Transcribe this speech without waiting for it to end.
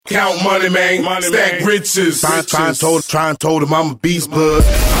Count money, man. Stack riches. Try and told him I'm a beast, bud.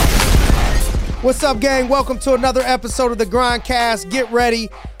 What's up, gang? Welcome to another episode of the GRINDcast. Get ready.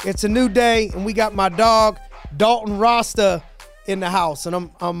 It's a new day, and we got my dog, Dalton Rosta, in the house. And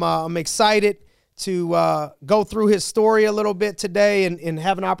I'm excited to go through his story a little bit today and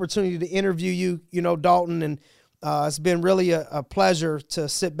have an opportunity to interview you, Dalton. And it's been really a pleasure to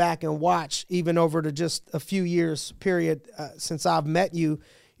sit back and watch, even over to just a few years period since I've met you.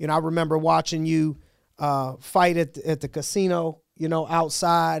 I remember watching you fight at the casino,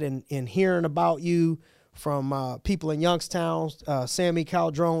 outside and hearing about you from people in Youngstown, Sammy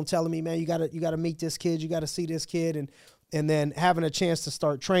Caldrone telling me, man, you gotta meet this kid, you gotta see this kid, and then having a chance to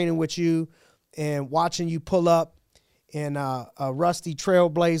start training with you and watching you pull up in a rusty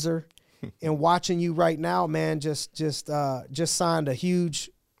Trailblazer and watching you right now, man, just signed a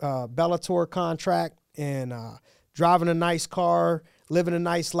huge Bellator contract and driving a nice car, living a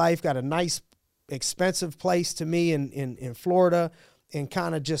nice life, got a nice expensive place to me in Florida, and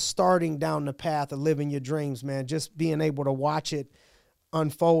kind of just starting down the path of living your dreams, man. Just being able to watch it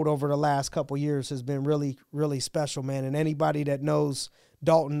unfold over the last couple of years has been really, really special, man. And anybody that knows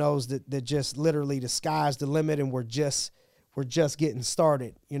Dalton knows that just literally the sky's the limit, and we're just getting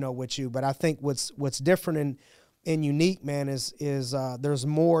started, with you. But I think what's different and unique, man, is there's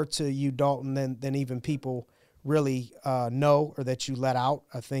more to you, Dalton, than even people really know or that you let out.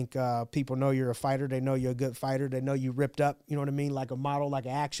 I think people know you're a fighter. They know you're a good fighter. They know you ripped up, you know what I mean, like a model, like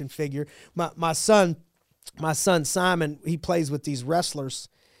an action figure. My son Simon, he plays with these wrestlers,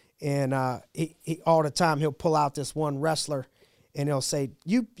 and he all the time he'll pull out this one wrestler and he'll say,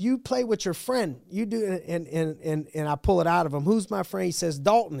 you play with your friend, you do, and I pull it out of him. Who's my friend? He says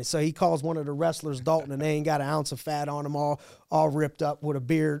Dalton. So he calls one of the wrestlers Dalton, and they ain't got an ounce of fat on them, all ripped up with a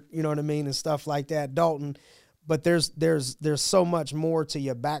beard, you know what I mean, and stuff like that, Dalton. But there's so much more to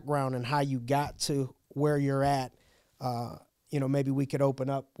your background and how you got to where you're at. Maybe we could open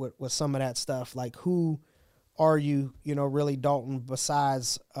up with some of that stuff. Like, who are you, really, Dalton,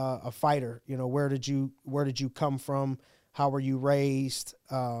 besides a fighter? Where did you come from? How were you raised?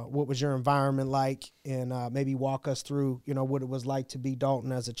 What was your environment like? And maybe walk us through, what it was like to be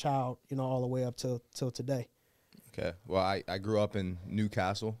Dalton as a child, all the way up till today. Okay. Well, I grew up in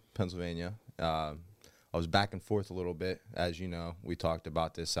Newcastle, Pennsylvania. I was back and forth a little bit. As you know, we talked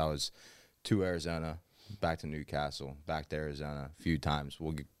about this. I was to Arizona, back to Newcastle, back to Arizona a few times.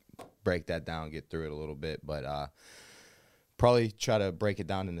 We'll break that down, get through it a little bit, but probably try to break it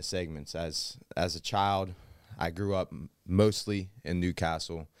down into segments. As a child, I grew up mostly in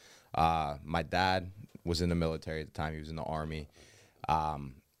Newcastle. My dad was in the military at the time. He was in the Army. I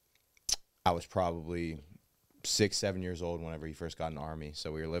was probably 6, 7 years old whenever he first got in the Army.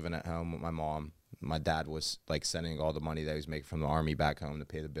 So we were living at home with my mom. My dad was like sending all the money that he was making from the Army back home to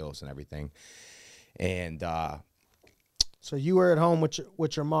pay the bills and everything. And so you were at home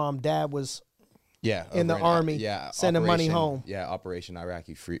with your mom. Dad was in the Army, sending money home. Yeah, Operation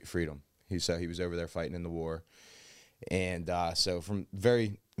Iraqi Freedom. He was over there fighting in the war. And so from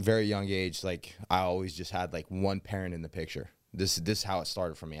very, very young age, like, I always just had like one parent in the picture. This is how it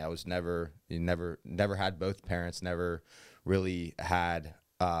started for me. I was never had both parents, never really had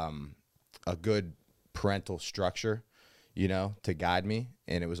a good parental structure, to guide me.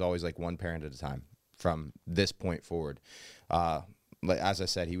 And it was always like one parent at a time from this point forward. Like, as I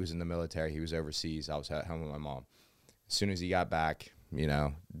said, he was in the military. He was overseas. I was at home with my mom. As soon as he got back,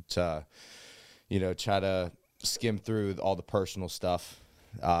 to try to skim through all the personal stuff.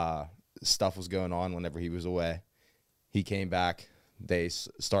 Stuff was going on whenever he was away. He came back. They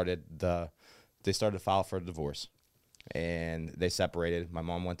started to file for a divorce, and they separated. My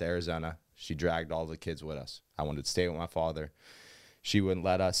mom went to Arizona. She dragged all the kids with us. I wanted to stay with my father. She wouldn't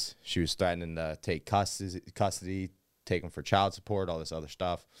let us. She was threatening to take custody, take him for child support, all this other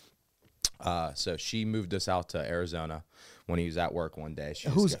stuff. So she moved us out to Arizona when he was at work one day.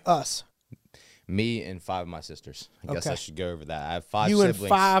 Who's us? Me and 5 of my sisters. I guess I should go over that. I have 5 siblings. You and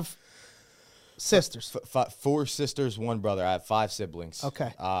 5 sisters? 4 sisters, 1 brother. I have 5 siblings.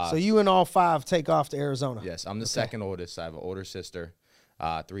 Okay. So you and all 5 take off to Arizona? Yes. I'm the second oldest. I have an older sister,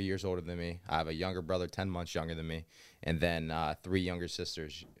 3 years older than me. I have a younger brother, 10 months younger than me. And then 3 younger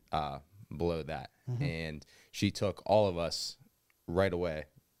sisters below that. Mm-hmm. And she took all of us right away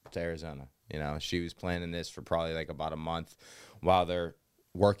to Arizona. She was planning this for probably like about a month while they're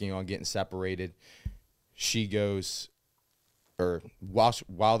working on getting separated. She goes, or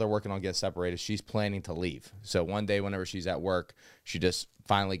while they're working on getting separated, she's planning to leave. So one day whenever she's at work, she just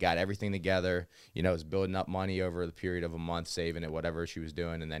finally got everything together, was building up money over the period of a month, saving it, whatever she was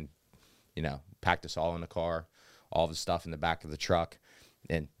doing, and then, packed us all in the car, all the stuff in the back of the truck,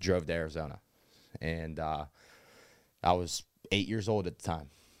 and drove to Arizona. And I was 8 years old at the time.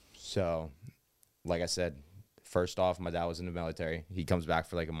 So, like I said, first off, my dad was in the military. He comes back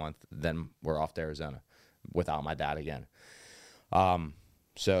for like a month. Then we're off to Arizona without my dad again.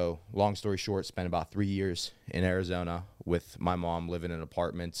 So long story short, spent about 3 years in Arizona with my mom, living in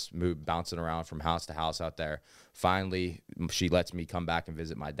apartments, bouncing around from house to house out there. Finally, she lets me come back and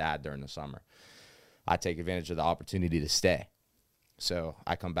visit my dad during the summer. I take advantage of the opportunity to stay. So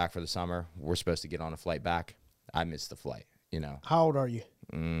I come back for the summer. We're supposed to get on a flight back. I missed the flight, you know. How old are you?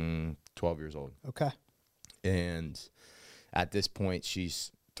 12 years old. Okay. And at this point,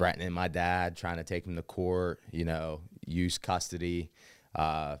 she's threatening my dad, trying to take him to court, you know, use custody.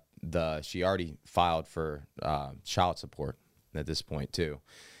 She already filed for child support at this point too.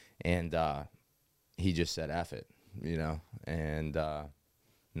 And he just said, F it, you know. And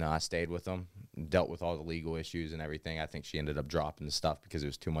no, I stayed with him, dealt with all the legal issues and everything. I think she ended up dropping the stuff because it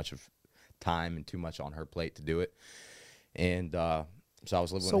was too much of time and too much on her plate to do it. And so I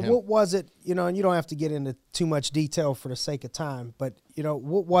was living with him. So what was it, you know, and you don't have to get into too much detail for the sake of time, but, you know,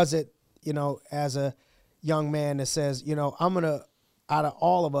 what was it, you know, as a young man that says, you know, out of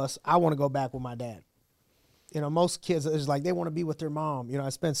all of us, I want to go back with my dad. You know, most kids, it's like they want to be with their mom. You know, I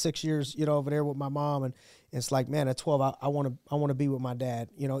spent 6 years, you know, over there with my mom, and it's like, man, at 12, I want to be with my dad.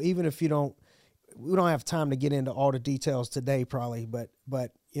 You know, even if we don't have time to get into all the details today, probably, but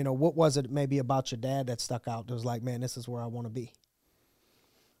you know, what was it maybe about your dad that stuck out? That was like, man, this is where I want to be.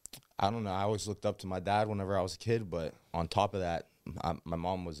 I don't know. I always looked up to my dad whenever I was a kid, but on top of that, my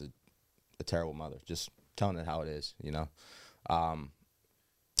mom was a terrible mother. Just telling it how it is, you know.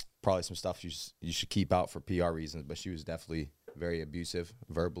 Probably some stuff you should keep out for PR reasons, but she was definitely very abusive,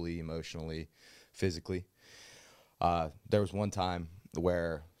 verbally, emotionally, physically. There was one time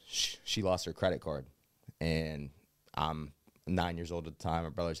where she lost her credit card, and I'm 9 years old at the time. My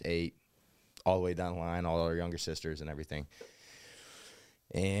brother's 8, all the way down the line, all our younger sisters and everything.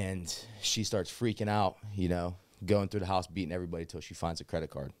 And she starts freaking out, you know, going through the house, beating everybody till she finds a credit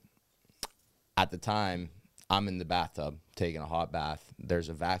card. At the time, I'm in the bathtub taking a hot bath. There's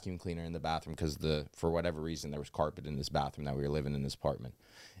a vacuum cleaner in the bathroom because for whatever reason, there was carpet in this bathroom that we were living in this apartment.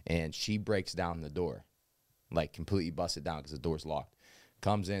 And she breaks down the door, like completely busts it down because the door's locked.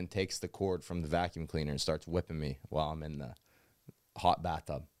 Comes in, takes the cord from the vacuum cleaner and starts whipping me while I'm in the hot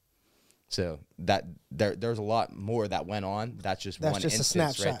bathtub. So there's a lot more that went on. That's just one instance a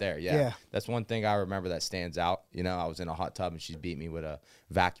snapshot right there. Yeah. That's one thing I remember that stands out. You know, I was in a hot tub and she beat me with a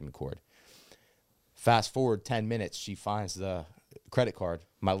vacuum cord. Fast forward 10 minutes, she finds the credit card.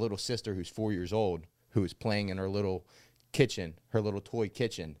 My little sister, who's 4 years old, who was playing in her little kitchen, her little toy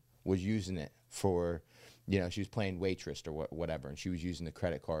kitchen, was using it for, you know, she was playing waitress or whatever, and she was using the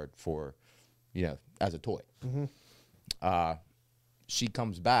credit card for, you know, as a toy. Mm-hmm. She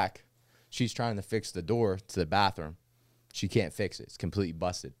comes back. She's trying to fix the door to the bathroom. She can't fix it. It's completely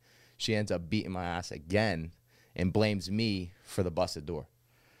busted. She ends up beating my ass again and blames me for the busted door.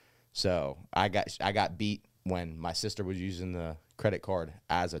 So I got beat when my sister was using the credit card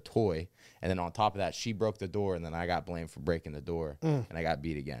as a toy, and then on top of that, she broke the door, and then I got blamed for breaking the door, and I got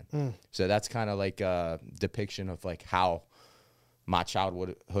beat again. So that's kind of like a depiction of like how my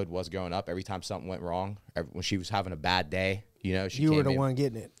childhood was growing up. Every time something went wrong, when she was having a bad day, you know, you were the one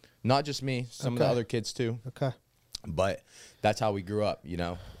getting it. Not just me, some of the other kids too. Okay. But that's how we grew up, you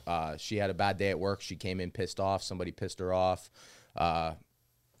know. She had a bad day at work. She came in pissed off. Somebody pissed her off.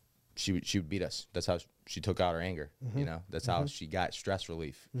 She would beat us. That's how she took out her anger, you know. That's how she got stress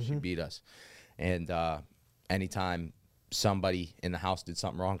relief. She beat us. And anytime somebody in the house did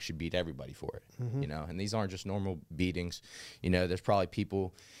something wrong, she beat everybody for it, you know. And these aren't just normal beatings. You know, there's probably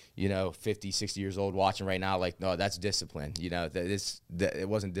people, you know, 50, 60 years old watching right now like, no, that's discipline. You know, it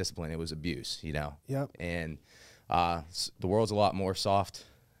wasn't discipline. It was abuse, you know. Yep. And the world's a lot more soft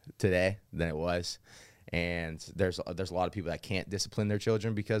today than it was. And there's a lot of people that can't discipline their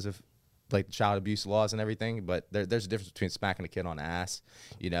children because of like child abuse laws and everything. But there's a difference between smacking a kid on the ass,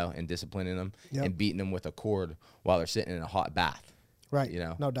 you know, and disciplining them and beating them with a cord while they're sitting in a hot bath. Right. You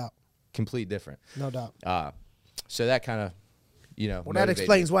know, no doubt. Complete different. No doubt. So that kind of, you know, well, that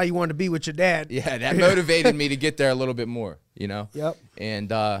explains why you wanted to be with your dad. Yeah, that motivated me to get there a little bit more, you know. Yep. And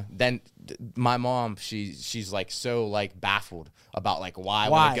then my mom, she's like so like baffled about like why I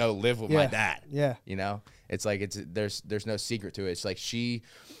want to go live with my dad. Yeah. You know, it's like there's no secret to it. It's like she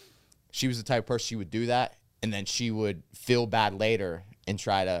was the type of person, she would do that and then she would feel bad later and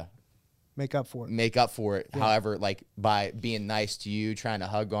try to make up for it. Yeah. However, like by being nice to you, trying to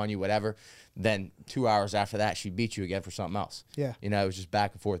hug on you, whatever. Then 2 hours after that, she'd beat you again for something else. Yeah. You know, it was just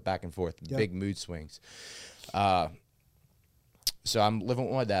back and forth, big mood swings. so I'm living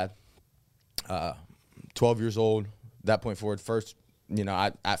with my dad, 12 years old. That point forward, first, you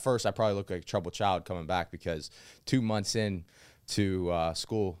know, at first I probably looked like a troubled child coming back because 2 months in to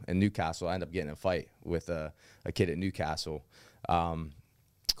school in Newcastle, I ended up getting in a fight with a kid at Newcastle. Of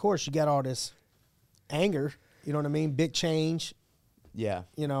course, you got all this anger. You know what I mean? Big change. Yeah.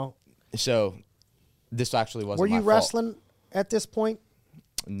 You know. So this actually wasn't my fault. Were you wrestling at this point?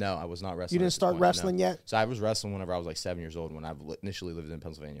 No, I was not wrestling. You didn't start wrestling yet? So I was wrestling whenever I was like 7 years old when I initially lived in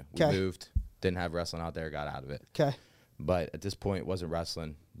Pennsylvania. We moved, didn't have wrestling out there, got out of it. Okay. But at this point, it wasn't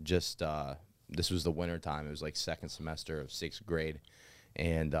wrestling. Just this was the winter time. It was like second semester of 6th grade.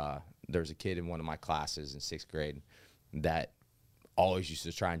 And there was a kid in one of my classes in 6th grade that always used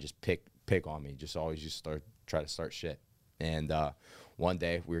to try and just pick on me, just always used to try to start shit. And one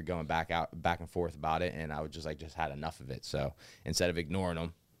day we were going back and forth about it, and I would just had enough of it. So instead of ignoring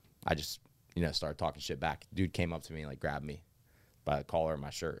him, I just, you know, started talking shit back. Dude came up to me and like grabbed me by the collar of my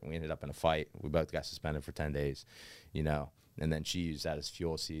shirt, and we ended up in a fight. We both got suspended for 10 days, you know. And then she used that as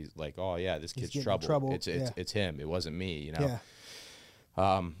fuel. She's like, "Oh yeah, this kid's trouble. It's him. It wasn't me," you know.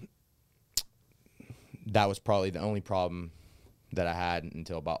 Yeah. That was probably the only problem that I had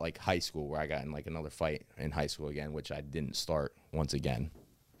until about like high school, where I got in like another fight in high school again, which I didn't start once again.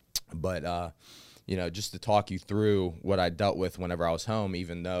 But you know, just to talk you through what I dealt with whenever I was home,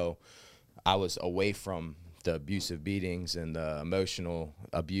 even though I was away from the abusive beatings and the emotional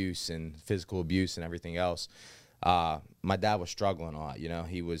abuse and physical abuse and everything else, my dad was struggling a lot. You know,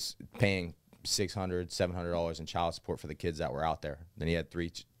 he was paying $600, $700 in child support for the kids that were out there. Then he had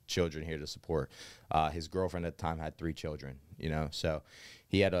 3 children here to support. His girlfriend at the time had 3 children, you know, so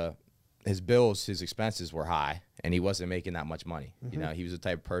he had his bills, his expenses were high, and he wasn't making that much money. You know, he was the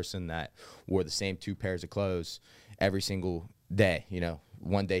type of person that wore the same 2 pairs of clothes every single day. You know,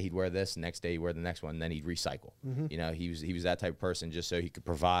 one day he'd wear this, the next day he'd wear the next one, and then he'd recycle. You know, he was that type of person just so he could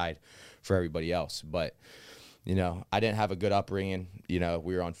provide for everybody else. But you know, I didn't have a good upbringing. You know,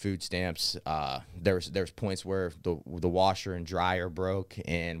 we were on food stamps. There's points where the washer and dryer broke,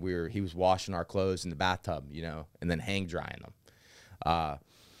 and he was washing our clothes in the bathtub, you know, and then hang drying them.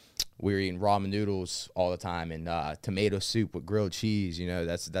 We were eating ramen noodles all the time, and tomato soup with grilled cheese. You know,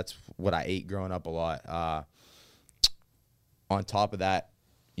 that's what I ate growing up a lot. On top of that,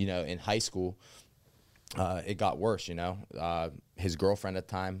 you know, in high school, it got worse, you know. His girlfriend at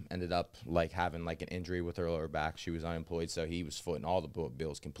the time ended up like having like an injury with her lower back. She was unemployed, so he was footing all the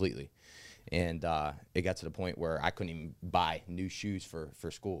bills completely. And it got to the point where I couldn't even buy new shoes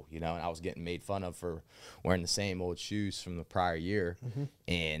for school, you know, and I was getting made fun of for wearing the same old shoes from the prior year.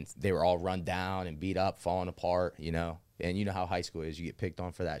 And they were all run down and beat up, falling apart, you know. And you know how high school is, you get picked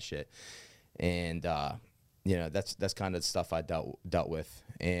on for that shit. And you know, that's kind of the stuff I dealt with.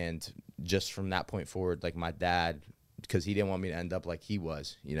 And just from that point forward, like my dad, because he didn't want me to end up like he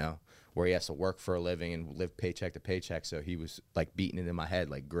was, you know, where he has to work for a living and live paycheck to paycheck. So he was like beating it in my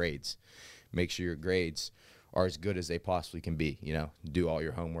head, like grades. Make sure your grades are as good as they possibly can be, you know, do all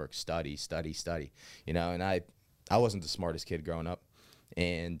your homework, study, you know. And I wasn't the smartest kid growing up,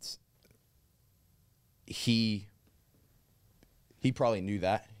 and he probably knew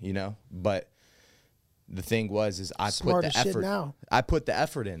that, you know, but the thing was I put the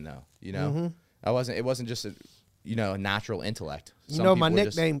effort in, though, you know. It wasn't just a, you know, a natural intellect. You know my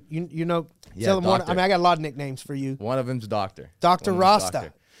nickname. You know. Yeah, tell them one. I Doctor. mean, I got a lot of nicknames for you. One of them's Doctor. Dr.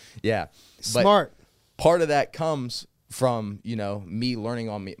 Rosta. Yeah. Smart. But part of that comes from, you know, me learning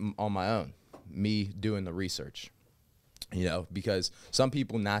on my own, me doing the research. You know, because some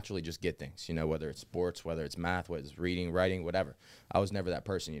people naturally just get things, you know, whether it's sports, whether it's math, whether it's reading, writing, whatever. I was never that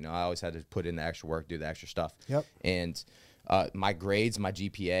person, you know. I always had to put in the extra work, do the extra stuff. Yep. And my grades, my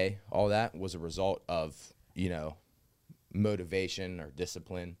GPA, all that was a result of, you know, motivation or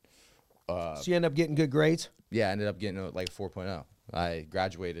discipline. So you end up getting good grades? Yeah, I ended up getting like a 4.0. I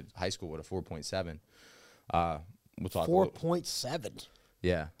graduated high school with a 4.7. We'll talk 4.7.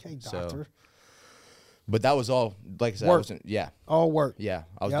 Yeah. Okay, doctor. But that was all, like I said, all work. Yeah,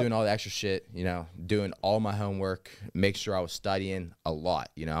 I was doing all the extra shit, you know, doing all my homework, make sure I was studying a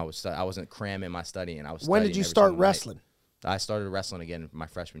lot. You know, I wasn't cramming my studying. I was. When did you start wrestling? I started wrestling again my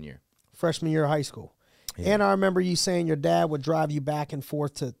freshman year. Freshman year of high school. Yeah. And I remember you saying your dad would drive you back and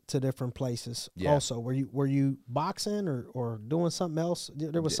forth to different places. Yeah. Also, were you boxing or doing something else?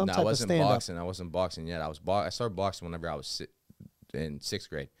 There was some type of stand-up. I wasn't boxing yet. I started boxing whenever I was in 6th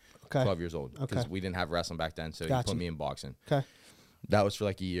grade. Okay. 12 years old. Because we didn't have wrestling back then, so he put me in boxing. Okay. That was for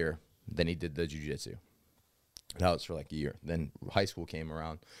like a year. Then he did the jiu-jitsu. That was for like a year. Then high school came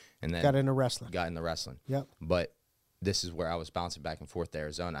around, and then got into wrestling. Yep. But this is where I was bouncing back and forth to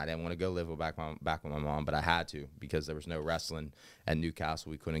Arizona. I didn't want to go live back with my mom, but I had to because there was no wrestling at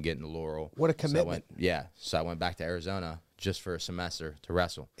Newcastle. We couldn't get into Laurel. What a commitment. So I went back to Arizona just for a semester to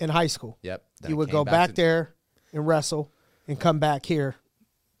wrestle. In high school? Yep. Then you would go back there and wrestle and come back here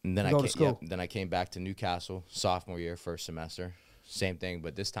and then and go to school. Then I came back to Newcastle sophomore year, first semester. Same thing,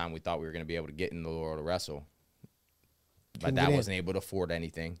 but this time we thought we were going to be able to get in the Laurel to wrestle. But that wasn't able to afford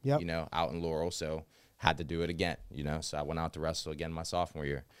anything, out in Laurel, so had to do it again, So I went out to wrestle again my sophomore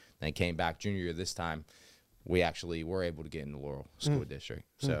year. Then came back junior year this time. We actually were able to get in the Laurel School District.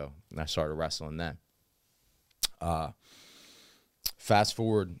 So I started wrestling then. Fast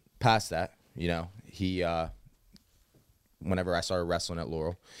forward past that, he whenever I started wrestling at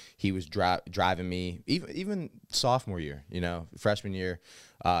Laurel, he was driving me, even sophomore year, freshman year,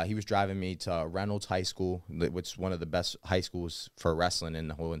 he was driving me to Reynolds High School, which is one of the best high schools for wrestling in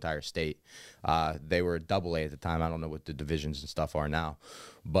the whole entire state. They were AA at the time. I don't know what the divisions and stuff are now,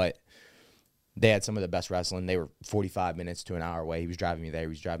 but they had some of the best wrestling. They were 45 minutes to an hour away. He was driving me there. He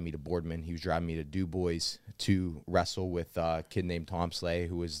was driving me to Boardman. He was driving me to DuBois to wrestle with a kid named Tom Slay,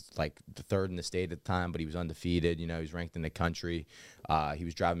 who was like the third in the state at the time, but he was undefeated. He was ranked in the country. He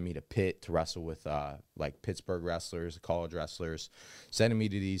was driving me to Pitt to wrestle with like Pittsburgh wrestlers, college wrestlers, sending me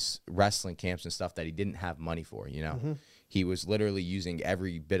to these wrestling camps and stuff that he didn't have money for, He was literally using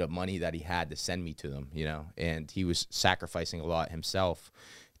every bit of money that he had to send me to them, and he was sacrificing a lot himself,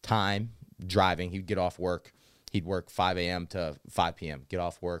 time, driving. He'd get off work. He'd work 5 a.m. to 5 p.m., get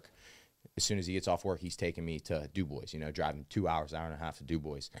off work. As soon as he gets off work, he's taking me to DuBois, driving 2 hours, hour and a half to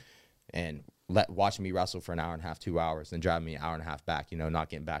DuBois, and watching me wrestle for an hour and a half, 2 hours, then driving me an hour and a half back, not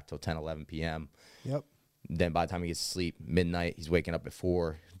getting back till 10, 11 p.m. Yep. Then by the time he gets to sleep, midnight, he's waking up at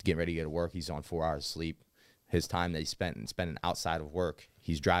 4, getting ready to go to work. He's on 4 hours of sleep. His time that he spending outside of work,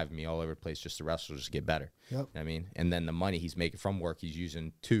 he's driving me all over the place just to wrestle, just to get better. Yep. You know what I mean? And then the money he's making from work, he's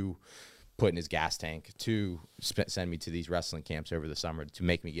using to put in his gas tank, to send me to these wrestling camps over the summer to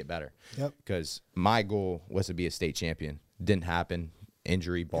make me get better. Yep. Because my goal was to be a state champion. Didn't happen.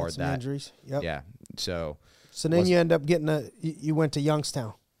 Injury barred that. Injuries. Yep. Yeah. So then you end up you went to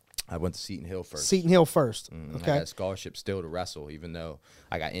Youngstown. I went to Seton Hill first. Seton Hill first. Okay. I got a scholarship still to wrestle, even though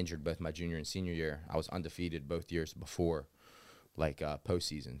I got injured both my junior and senior year. I was undefeated both years before,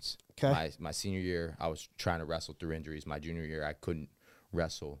 postseasons. Okay. My senior year, I was trying to wrestle through injuries. My junior year, I couldn't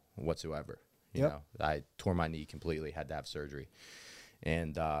wrestle whatsoever. I tore my knee completely, had to have surgery.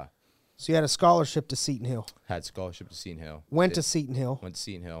 And so you had a scholarship to Seton Hill. Had scholarship to Seton Hill. Went to Seton Hill. Went to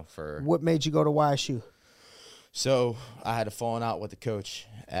Seton Hill for... What made you go to YSU? So I had a falling out with the coach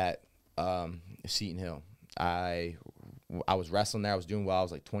at Seton Hill. I was wrestling there. I was doing well. I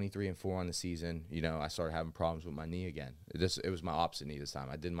was like 23-4 on the season. I started having problems with my knee again. It was my opposite knee this time.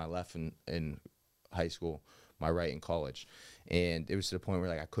 I did my left in high school, my right in college. And it was to the point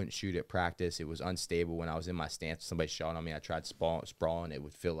where I couldn't shoot at practice. It was unstable when I was in my stance. Somebody shot on me. I tried sprawling. It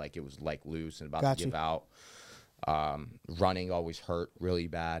would feel like it was loose and about to give out. Running always hurt really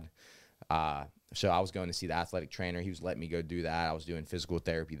bad. So I was going to see the athletic trainer. He was letting me go do that. I was doing physical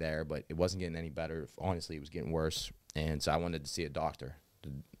therapy there, but it wasn't getting any better. Honestly, it was getting worse. And so I wanted to see a doctor.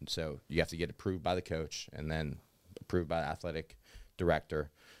 So you have to get approved by the coach and then approved by the athletic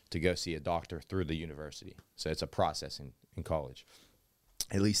director to go see a doctor through the university. So it's a process in college.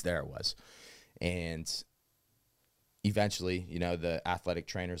 At least there it was. And eventually, the athletic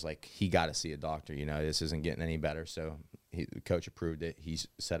trainer's he got to see a doctor. This isn't getting any better. So the coach approved it. He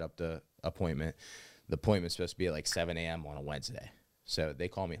set up the appointment. The appointment's supposed to be at 7 a.m. on a Wednesday. So they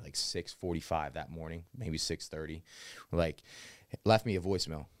called me at 6:45 that morning, maybe 6:30. Left me a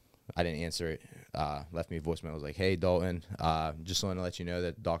voicemail. I didn't answer it. Left me a voicemail. I was like, "Hey, Dalton, just wanted to let you know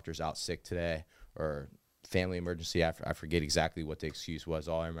that the doctor's out sick today, or family emergency." I forget exactly what the excuse was.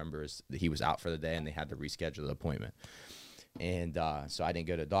 All I remember is that he was out for the day and they had to reschedule the appointment. And so I didn't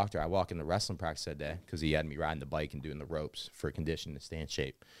go to the doctor. I walked into wrestling practice that day because he had me riding the bike and doing the ropes for conditioning to stay in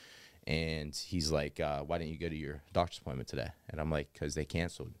shape. And he's like, "Why didn't you go to your doctor's appointment today?" And I'm like, "Because they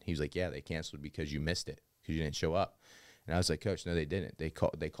canceled." He was like, "Yeah, they canceled because you missed it, because you didn't show up." And I was like, "Coach, no, they didn't. They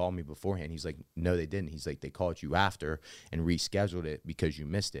called me beforehand." He's like, "No, they didn't." He's like, "They called you after and rescheduled it because you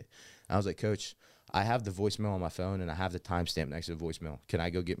missed it." And I was like, "Coach, I have the voicemail on my phone and I have the timestamp next to the voicemail. Can I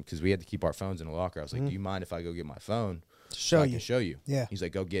go get?" Because we had to keep our phones in the locker. I was like, "Do you mind if I go get my phone so I can show you?" Yeah. He's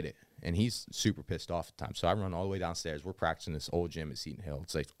like, "Go get it." And he's super pissed off at the time. So I run all the way downstairs. We're practicing this old gym at Seton Hill.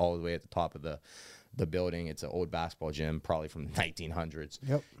 It's all the way at the top of the building. It's an old basketball gym, probably from the 1900s.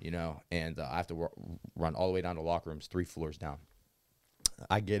 Yep. And I have to run all the way down to locker rooms, 3 floors down.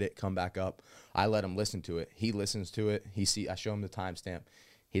 I get it, come back up. I let him listen to it. He listens to it. I show him the timestamp.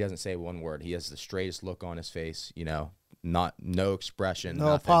 He doesn't say one word. He has the straightest look on his face, no expression, No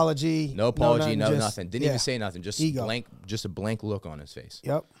nothing. apology. No apology, nothing. nothing. Didn't even say nothing. Just Ego. a blank look on his face.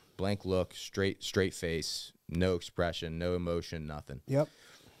 Yep. Blank look, straight face, no expression, no emotion, nothing. Yep.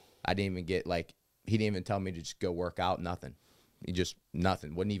 I didn't even get he didn't even tell me to just go work out, nothing. He just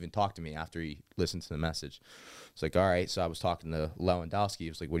nothing. Wouldn't even talk to me after he listened to the message. It's like, all right. So I was talking to Lewandowski. He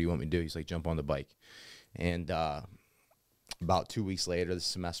was like, what do you want me to do? He's like, jump on the bike. And about 2 weeks later, the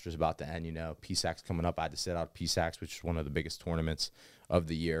semester's about to end, PSAC's coming up. I had to sit out PSAC's, which is one of the biggest tournaments of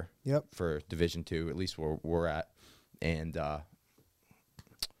the year. Yep. For Division II, at least where we're at. And I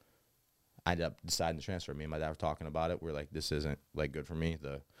ended up deciding to transfer. Me and my dad were talking about it. We're like, this isn't good for me.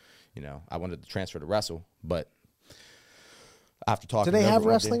 I wanted to transfer to wrestle, but after talking, do they have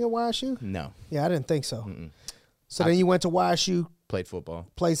wrestling at YSU? No. Yeah, I didn't think so. So then you went to YSU, played football,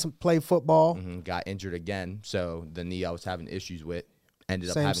 played football, got injured again. So the knee I was having issues with ended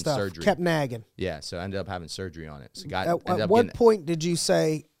up same having stuff. surgery. Kept nagging. Yeah, so I ended up having surgery on it. So At what point did you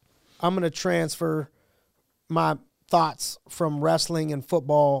say, I'm going to transfer my thoughts from wrestling and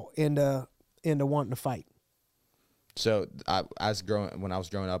football into wanting to fight? So when I was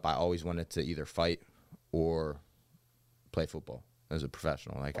growing up, I always wanted to either fight or play football as a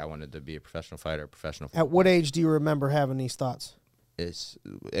professional. I wanted to be a professional fighter, At what age do you remember having these thoughts?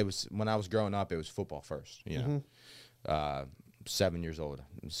 It was when I was growing up, it was football first, 7 years old.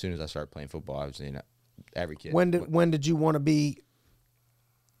 As soon as I started playing football, I was every kid. When did you want to be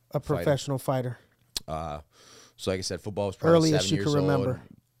a professional fighter? So like I said, football was probably Earliest 7 you years can old, remember.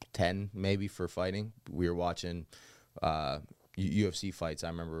 10 maybe for fighting. We were watching UFC fights. I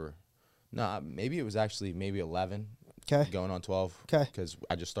remember, maybe it was actually maybe 11. Okay. Going on 12. Okay. Because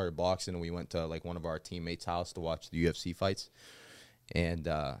I just started boxing and we went to one of our teammates' house to watch the UFC fights. And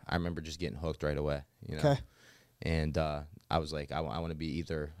I remember just getting hooked right away, Okay. And I was like, I want to be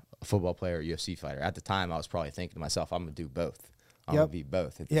either a football player or a UFC fighter. At the time, I was probably thinking to myself, I'm going to do both. I'm going to be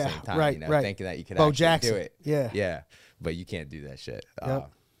both at the same time. Right, right. Thinking that you could Bo actually Jackson. do it. Yeah. Yeah. But you can't do that shit.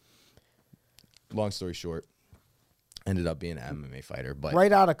 Yep. Long story short, ended up being an MMA fighter. But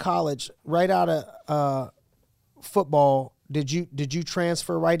right out of college, right out of football, did you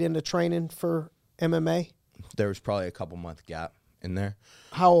transfer right into training for MMA? there was probably a couple month gap in there.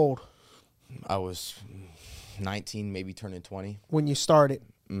 How old? I was 19, maybe turning 20. When you started?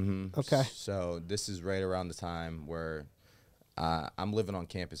 Mm-hmm. Okay. So this is right around the time where I'm living on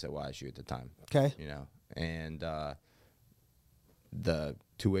campus at YSU at the time. Okay. You know, and the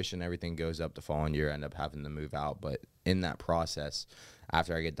tuition, everything goes up the following year. I end up having to move out. But in that process,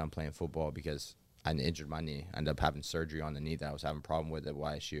 after I get done playing football, because I injured my knee, I ended up having surgery on the knee that I was having a problem with at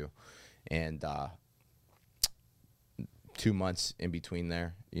YSU. And 2 months in between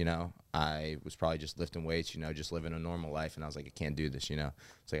there, you know, I was probably just lifting weights, you know, just living a normal life. And I was like, I can't do this, you know.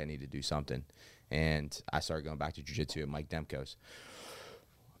 It's like I need to do something. And I started going back to jiu-jitsu at Mike Demko's.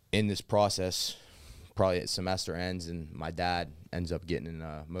 In this process, probably a semester ends, and my dad ends up getting in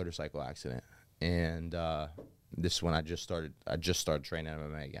a motorcycle accident. And this is when I just started training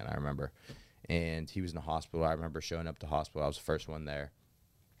MMA again, I remember. And he was in the hospital. I remember showing up to the hospital. I was the first one there.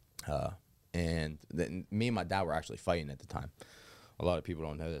 And then me and my dad were actually fighting at the time. A lot of people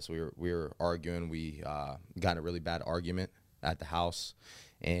don't know this. We were arguing. We got in a really bad argument at the house,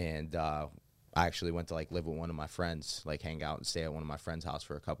 and I actually went to like live with one of my friends, like hang out and stay at one of my friends' house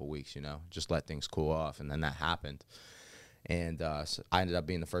for a couple weeks, you know, just let things cool off. And then that happened, and so I ended up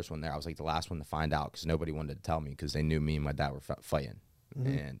being the first one there. I was like the last one to find out because nobody wanted to tell me because they knew me and my dad were fighting,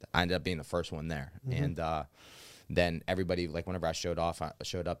 and I ended up being the first one there, and. Then everybody, like whenever I showed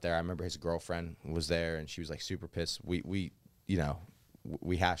up there, I remember his girlfriend was there and she was like super pissed. We you know,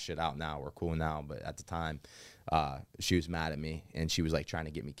 we hashed it out now. We're cool now. But at the time, she was mad at me and she was like trying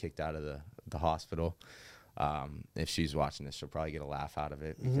to get me kicked out of the hospital. If she's watching this, she'll probably get a laugh out of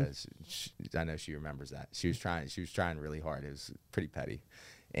it because I know she remembers that. She was trying really hard. It was pretty petty.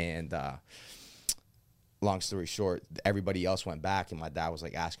 And long story short, everybody else went back and my dad was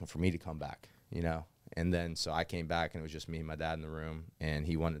like asking for me to come back, you know. And then, so I came back, and it was just me and my dad in the room, and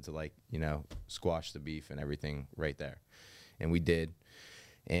he wanted to, like, you know, squash the beef and everything right there. And we did.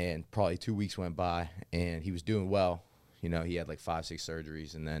 And probably 2 weeks went by, and he was doing well. You know, he had, like, 5-6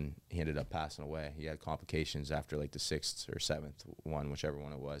 surgeries, and then he ended up passing away. He had complications after, like, the 6th or 7th one, whichever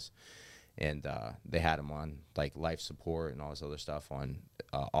one it was. And they had him on, like, life support and all this other stuff on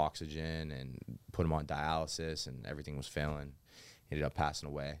oxygen and put him on dialysis, and everything was failing. He ended up passing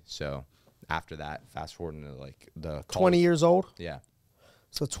away. So... after that, fast forward into like the college. 20 years old? Yeah.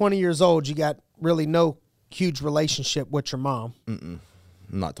 So 20 years old, you got really no huge relationship with your mom. I'm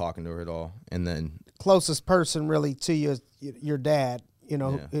not talking to her at all. And then closest person really to you is your dad. you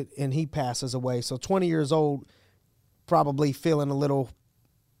know, and he passes away. So 20 years old, probably feeling a little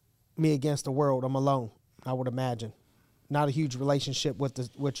me against the world. I'm alone, I would imagine. Not a huge relationship with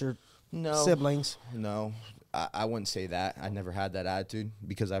your siblings. No, I wouldn't say that. I never had that attitude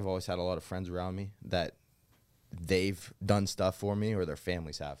because I've always had a lot of friends around me that they've done stuff for me or their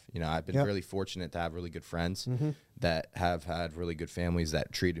families have. You know, I've been really fortunate to have really good friends that have had really good families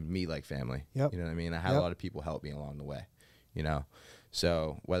that treated me like family. You know what I mean? I had a lot of people help me along the way, you know.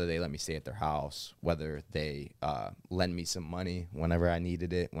 So whether they let me stay at their house, whether they lend me some money whenever I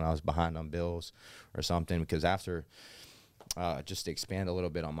needed it, when I was behind on bills or something. Because after, just to expand a little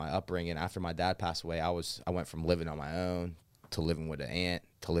bit on my upbringing, after my dad passed away, I went from living on my own to living with an aunt,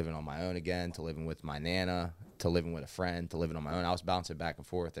 to living on my own again, to living with my nana, to living with a friend, to living on my own. I was bouncing back and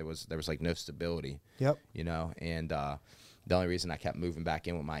forth. There was like no stability, you know, and the only reason I kept moving back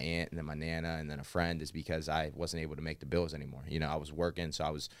in with my aunt and then my nana and then a friend is because I wasn't able to make the bills anymore. You know, I was working, so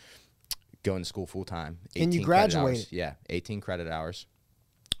I was going to school full time. And you graduated. Yeah, 18 credit hours.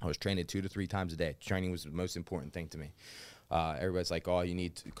 I was training 2 to 3 times a day. Training was the most important thing to me. Everybody's like, oh, you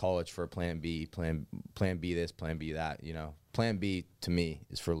need college for plan B, plan B this, plan B that. You know, plan B to me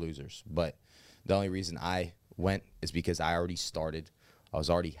is for losers. But the only reason I went is because I already started. I was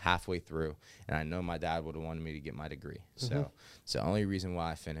already halfway through, and I know my dad would have wanted me to get my degree. So it's the only reason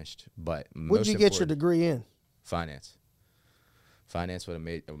why I finished. But what did you get your degree in? Finance. Finance with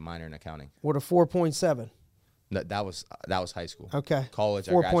a minor in accounting. With a 4.7? No, that was high school. Okay. College,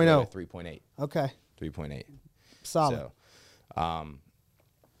 4.0. I graduated at 3.8. Okay. 3.8. Solid. So,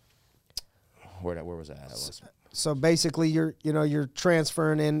 where was I at? So basically, you're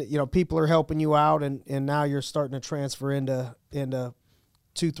transferring in. You know, people are helping you out, and now you're starting to transfer into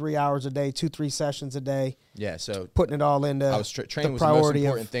 2-3 hours a day, 2-3 sessions a day. Yeah, so putting it all into training the priority was the most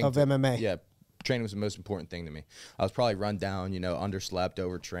important thing of MMA. Yeah, training was the most important thing to me. I was probably run down, you know, underslept,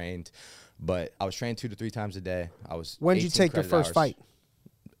 overtrained, but I was trained 2 to 3 times a day. When did you take your first fight?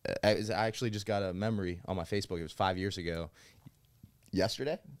 I actually just got a memory on my Facebook. It was 5 years ago.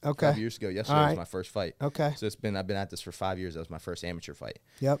 Yesterday? Okay. 5 years ago. Yesterday was my first fight. Okay. So I've been at this for 5 years. That was my first amateur fight.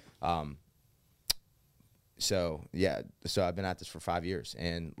 Yep. So I've been at this for 5 years,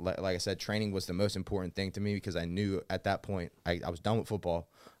 and like I said, training was the most important thing to me because I knew at that point I was done with football.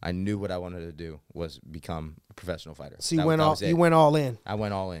 I knew what I wanted to do was become a professional fighter. So you went all in. I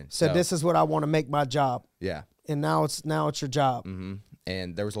went all in. So this is what I want to make my job. Yeah. And now it's your job. Mm-hmm.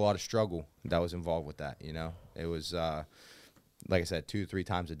 And there was a lot of struggle that was involved with that. You know, it was like I said, 2 to 3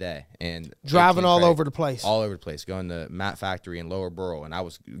 times a day, and driving all over the place. All over the place, going to Mat Factory in Lower Borough, and I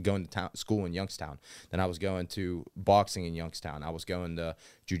was going to school in Youngstown. Then I was going to boxing in Youngstown. I was going to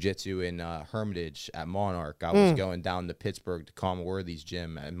jiu-jitsu in Hermitage at Monarch. I was going down to Pittsburgh to Calm Worthy's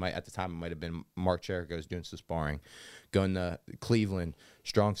gym. At the time, it might have been Mark Cherico's doing some sparring. Going to Cleveland,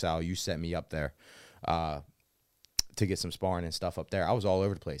 Strong Style. You set me up there. To get some sparring and stuff up there. I was all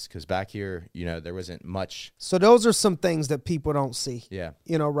over the place because back here, you know, there wasn't much. So those are some things that people don't see. Yeah.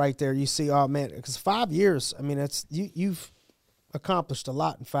 You know, right there. You see, oh, man, because 5 years, I mean, you've accomplished a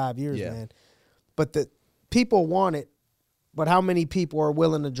lot in 5 years, man. But the people want it, but how many people are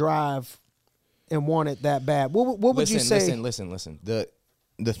willing to drive and want it that bad? What would you say? Listen.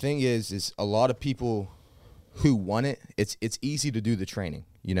 The thing is a lot of people who want it, it's easy to do the training,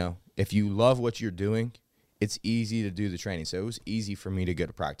 you know. If you love what you're doing, it's easy to do the training. So it was easy for me to go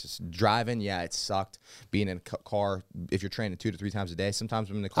to practice. Driving, yeah, it sucked. Being in a car, if you're training 2 to 3 times a day,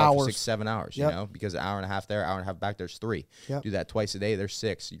 sometimes I'm in the car for 6-7 hours, you know, because an hour and a half there, hour and a half back, there's 3. Do that twice a day, there's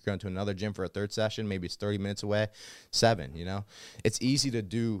 6. You're going to another gym for a third session, maybe it's 30 minutes away, 7, you know. It's easy to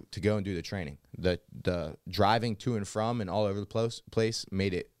go and do the training. The driving to and from and all over the place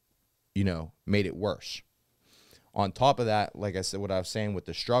made it worse. On top of that, like I said, what I was saying with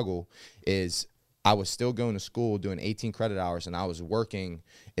the struggle is I was still going to school doing 18 credit hours, and I was working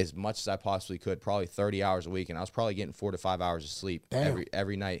as much as I possibly could, probably 30 hours a week, and I was probably getting 4 to 5 hours of sleep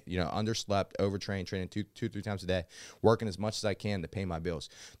every night. You know, underslept, overtrained, training 2-3 times a day, working as much as I can to pay my bills.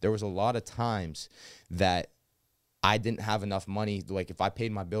 There was a lot of times that I didn't have enough money. Like if I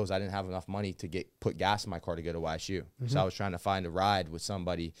paid my bills, I didn't have enough money to put gas in my car to go to YSU. So I was trying to find a ride with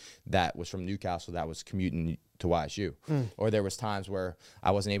somebody that was from Newcastle that was commuting to YSU. Or there was times where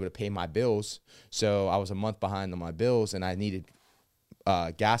I wasn't able to pay my bills, so I was a month behind on my bills, and I needed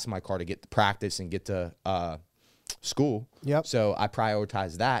gas in my car to get to practice and get to school. So I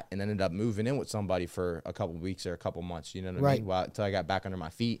prioritized that and ended up moving in with somebody for a couple of weeks or a couple months, you know what I mean? Well, until I got back under my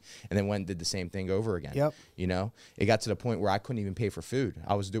feet, and then went and did the same thing over again. You know, it got to the point where I couldn't even pay for food.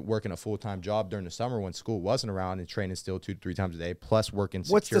 I was working a full-time job during the summer when school wasn't around, and training still 2 to 3 times a day, plus working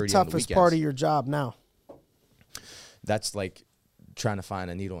security. What's the toughest part of your job now? That's like trying to find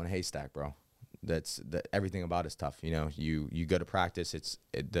a needle in a haystack, bro. Everything about it's tough. You know, you go to practice.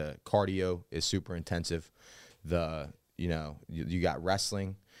 The cardio is super intensive. You got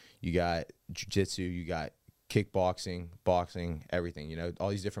wrestling, you got jiu-jitsu, you got kickboxing, boxing, everything. You know, all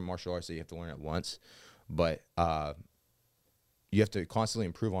these different martial arts that you have to learn at once. But you have to constantly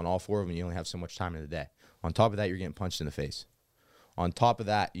improve on all 4 of them. You only have so much time in the day. On top of that, you're getting punched in the face. On top of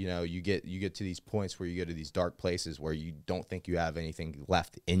that, you know, you get to these points where you go to these dark places where you don't think you have anything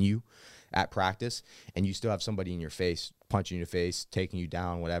left in you at practice, and you still have somebody in your face, punching you in the face, taking you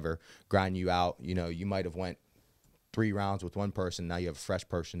down, whatever, grinding you out. You know, you might have went 3 rounds with one person. Now you have a fresh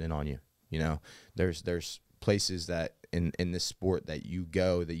person in on you. You know, there's places that in this sport that you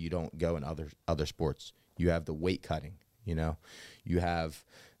go that you don't go in other sports. You have the weight cutting. You know, you have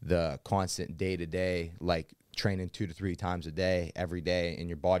the constant day-to-day, like training 2 to 3 times a day, every day, and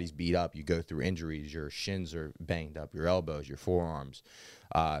your body's beat up. You go through injuries. Your shins are banged up, your elbows, your forearms.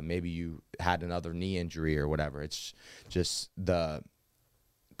 Maybe you had another knee injury or whatever. It's just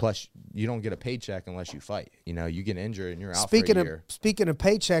plus you don't get a paycheck unless you fight. You know, you get injured and you're out for a year. Speaking of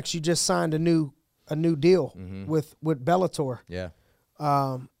paychecks, you just signed a new deal with Bellator. Yeah.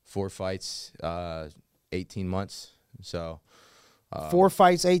 4 fights, 18 months. So 4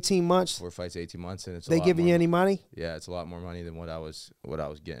 fights, 18 months. 4 fights, 18 months, and they giving you any money? Yeah, it's a lot more money than what I was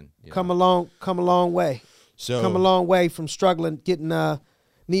getting. Come a long way. So come a long way from struggling,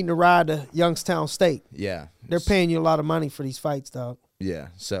 needing to ride to Youngstown State. Yeah, they're paying you a lot of money for these fights, dog. Yeah,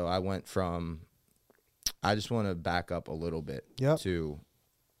 so I went from. I just want to back up a little bit to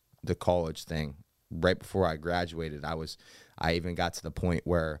the college thing. Right before I graduated, I even got to the point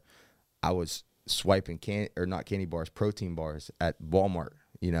where I was swiping protein bars at Walmart,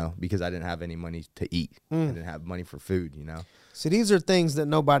 you know, because I didn't have any money to eat. I didn't have money for food, you know. So these are things that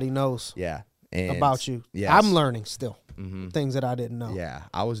nobody knows about you. Yes. I'm learning still things that I didn't know. Yeah,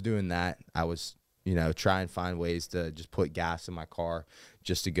 I was doing that. I was, you know, trying to find ways to just put gas in my car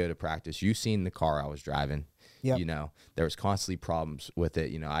just to go to practice. You've seen the car I was driving. Yep. You know, there was constantly problems with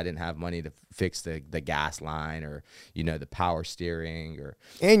it. You know, I didn't have money to fix the gas line or, you know, the power steering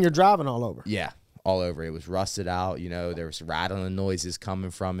And you're driving all over. Yeah, all over. It was rusted out. You know, there was rattling noises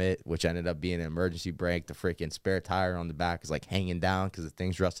coming from it, which ended up being an emergency brake. The freaking spare tire on the back is like hanging down because the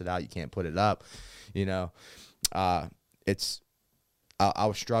thing's rusted out. You can't put it up. You know, I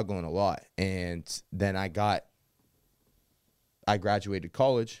was struggling a lot. And then I graduated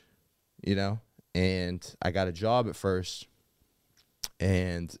college, you know, and I got a job at first,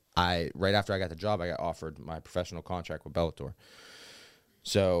 and right after I got the job, I got offered my professional contract with Bellator.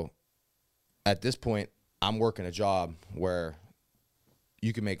 So at this point, I'm working a job where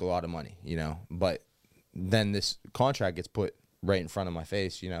you can make a lot of money, you know, but then this contract gets put right in front of my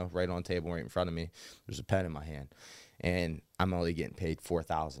face, you know, right on the table, right in front of me. There's a pen in my hand, and I'm only getting paid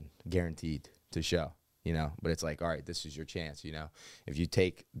 $4,000 guaranteed to show. You know, but it's like, all right, this is your chance. You know, if you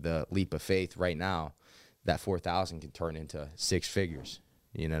take the leap of faith right now, that 4,000 can turn into 6 figures.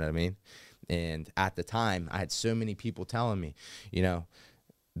 You know what I mean? And at the time, I had so many people telling me, you know,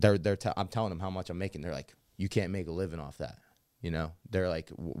 I'm telling them how much I'm making. They're like, you can't make a living off that. You know, they're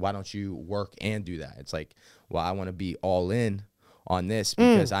like, why don't you work and do that? It's like, well, I want to be all in on this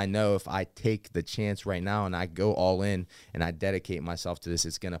because I know if I take the chance right now and I go all in and I dedicate myself to this,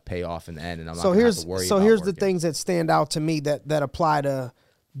 it's going to pay off in the end, and I'm not going to have to worry about So here's working. The things that stand out to me that apply to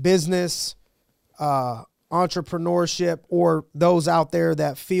business, entrepreneurship, or those out there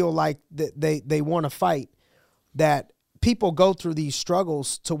that feel like that they want to fight, that people go through these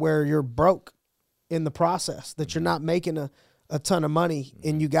struggles to where you're broke in the process, that you're not making a ton of money,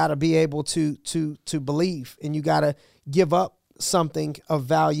 and you got to be able to believe, and you got to give up something of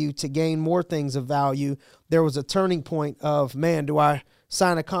value to gain more things of value. There was a turning point of, man, do I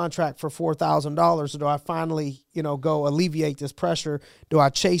sign a contract for $4,000, or do I finally, you know, go alleviate this pressure? Do I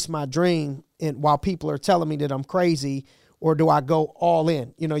chase my dream and while people are telling me that I'm crazy, or do I go all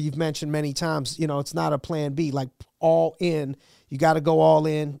in? You know, you've mentioned many times, you know, it's not a plan B, like all in. You got to go all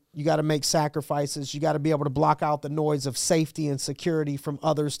in. You got to make sacrifices. You got to be able to block out the noise of safety and security from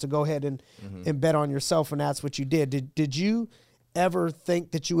others to go ahead and bet on yourself. And that's what you did. Did you ever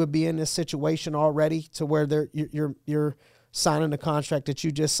think that you would be in this situation already to where you're signing a contract that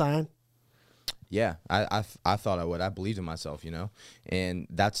you just signed? Yeah, I thought I would. I believed in myself, you know, and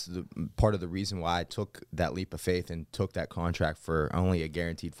that's the part of the reason why I took that leap of faith and took that contract for only a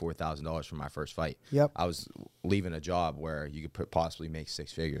guaranteed $4,000 for my first fight. Yep. I was leaving a job where you could possibly make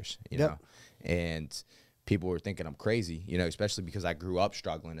 6 figures, you know, and people were thinking I'm crazy, you know, especially because I grew up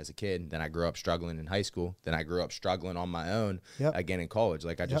struggling as a kid. Then I grew up struggling in high school. Then I grew up struggling on my own again in college.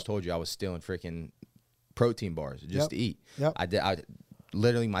 Like I just told you, I was stealing freaking protein bars just to eat. I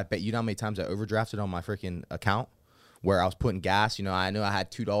literally you know how many times I overdrafted on my freaking account where I was putting gas. You know, I knew I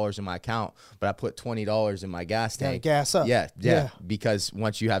had $2 in my account, but I put $20 in my gas tank. Gas up. Yeah. Because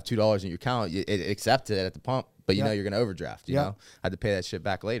once you have $2 in your account, it accepts it at the pump, but you know you're going to overdraft. You know, I had to pay that shit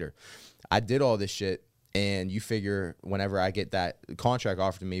back later. I did all this shit. And you figure whenever I get that contract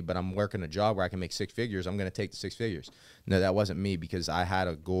offered to me, but I'm working a job where I can make 6 figures, I'm going to take the 6 figures. No, that wasn't me, because I had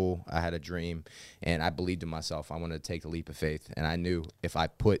a goal, I had a dream, and I believed in myself. I wanted to take the leap of faith. And I knew if I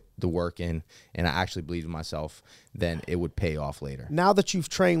put the work in and I actually believed in myself, then it would pay off later. Now that you've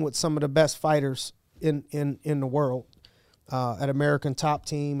trained with some of the best fighters in the world, at American Top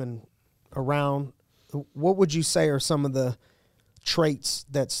Team and around, what would you say are some of the traits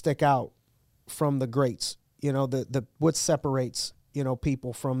that stick out from the greats? You know, what separates, you know,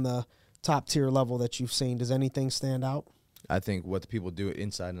 people from the top tier level that you've seen? Does anything stand out? I think what the people do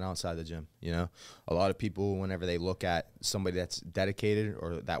inside and outside the gym. You know, a lot of people, whenever they look at somebody that's dedicated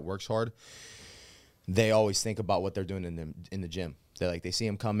or that works hard, they always think about what they're doing in the gym. They see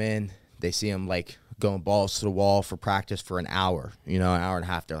them come in, they see them like going balls to the wall for practice for an hour, you know, an hour and a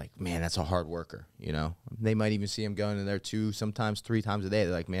half. They're like, man, that's a hard worker. You know, they might even see him going in there 2, sometimes 3 times a day.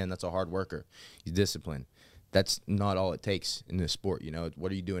 They're like, man, that's a hard worker. He's disciplined. That's not all it takes in this sport. You know,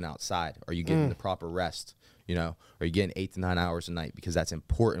 what are you doing outside? Are you getting the proper rest? You know, are you getting 8 to 9 hours a night? Because that's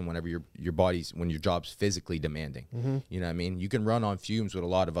important whenever your body's, when your job's physically demanding. You know what I mean? You can run on fumes with a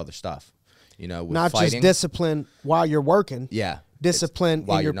lot of other stuff. You know, with not fighting, just discipline while you're working. Yeah. Discipline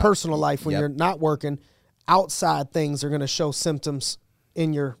in your personal life when you're not working. Outside things are going to show symptoms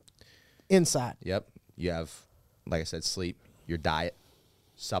in your inside. Yep. You have, like I said, sleep, your diet,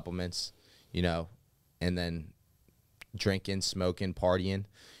 supplements, you know, and then drinking, smoking, partying,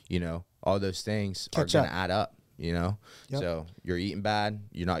 you know, all those things are going to add up, you know. So you're eating bad,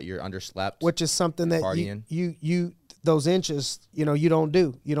 you're underslept, which is something that you those inches, you know, you don't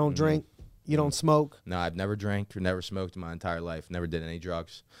do. You don't drink, you don't smoke. No, I've never drank or never smoked in my entire life. Never did any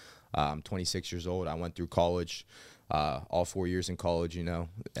drugs. I'm 26 years old. I went through college, all 4 years in college, you know.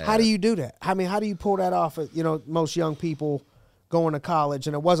 How do you do that? I mean, how do you pull that off? You know, most young people going to college,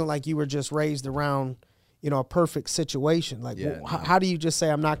 and it wasn't like you were just raised around, you know, a perfect situation. Like, how do you just say,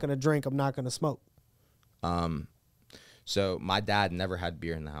 I'm not going to drink, I'm not going to smoke? So my dad never had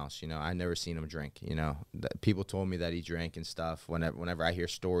beer in the house. You know, I never seen him drink. You know, people told me that he drank and stuff. Whenever I hear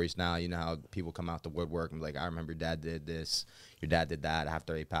stories now, you know how people come out the woodwork and be like, I remember your dad did this, your dad did that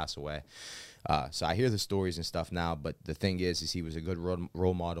after he passed away. So I hear the stories and stuff now, but the thing is he was a good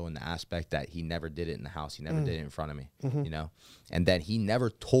role model in the aspect that he never did it in the house. He never did it in front of me, you know, and then he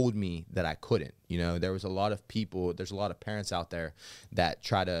never told me that I couldn't. You know, there's a lot of parents out there that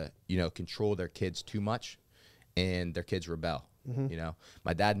try to, you know, control their kids too much, and their kids rebel. You know,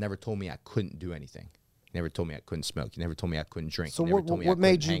 my dad never told me I couldn't do anything. He never told me I couldn't smoke. He never told me I couldn't drink. So he never told me I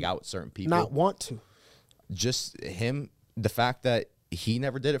couldn't hang out with certain people. Not want to? Just the fact that he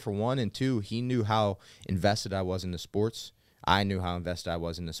never did it, for one, and two, he knew how invested I was in the sports. I knew how invested I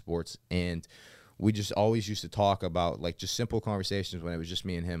was in the sports, and we just always used to talk about, like, just simple conversations when it was just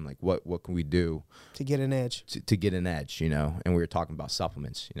me and him, like, what can we do to get an edge? To get an edge, you know. And we were talking about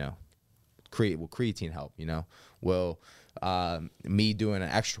supplements, you know. Will creatine help, you know? Will me doing an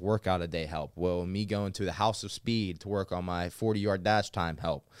extra workout a day help? Will me going to the House of Speed to work on my 40-yard dash time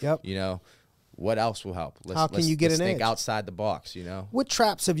help? Yep. You know, what else will help? How can you get an edge? Think outside the box, you know? What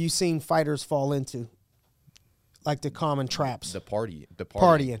traps have you seen fighters fall into? Like the common traps? The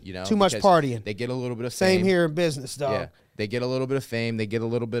partying, you know? Too much partying. They get a little bit of fame. Same here in business, dog. Yeah. They get a little bit of fame. They get a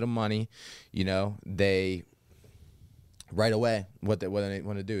little bit of money, you know? Right away, what they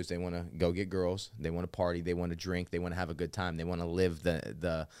want to do is they want to go get girls. They want to party. They want to drink. They want to have a good time. They want to live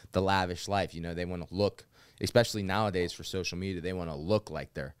the lavish life. You know, they want to look, especially nowadays for social media, they want to look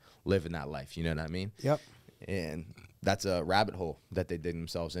like they're living that life. You know what I mean? Yep. And that's a rabbit hole that they dig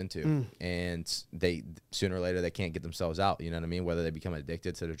themselves into. And they, sooner or later, they can't get themselves out. You know what I mean? Whether they become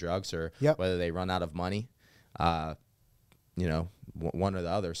addicted to the drugs or whether they run out of money. You know, one or the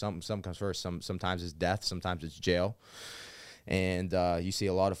other. Some comes first. Sometimes it's death. Sometimes it's jail. And you see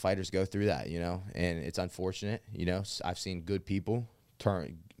a lot of fighters go through that, you know, and it's unfortunate. You know, I've seen good people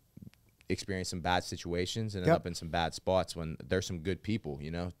experience some bad situations and end up in some bad spots when there's some good people,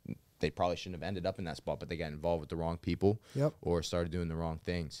 you know. They probably shouldn't have ended up in that spot, but they got involved with the wrong people or started doing the wrong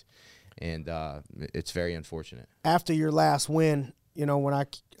things. And it's very unfortunate. After your last win, you know, when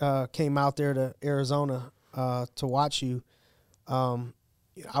I came out there to Arizona to watch you,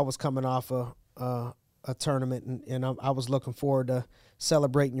 I was coming off a tournament, and I was looking forward to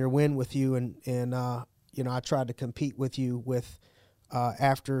celebrating your win with you. And you know, I tried to compete with you with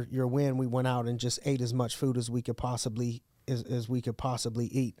after your win, we went out and just ate as much food as we could possibly as we could possibly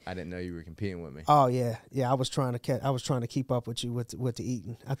eat. I didn't know you were competing with me. Oh yeah, I was trying to keep up with you with the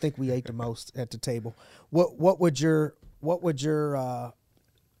eating. I think we ate the most at the table. What would your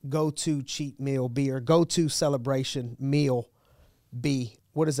go-to cheat meal be, or go-to celebration meal be?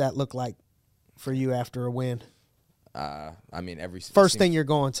 What does that look like for you after a win? I mean, first thing you're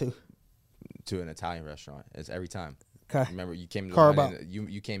going to an Italian restaurant. It's every time. Okay. Remember, you came to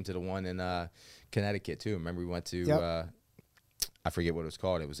you came to the one in Connecticut too. Remember, we went to I forget what it was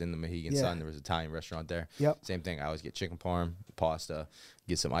called. It was in the Mohegan Sun. There was an Italian restaurant there. Yep. Same thing. I always get chicken parm, pasta,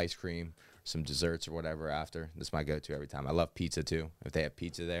 get some ice cream, some desserts or whatever after. This is my go-to every time. I love pizza too. If they have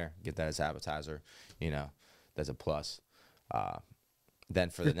pizza there, get that as appetizer. You know, that's a plus. Then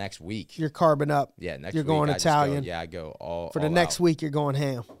for the next week, you're carbing up. Yeah, next you're week going Italian. I go all for the all next out. week. You're going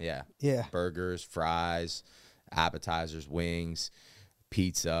ham. Yeah, yeah. Burgers, fries, appetizers, wings,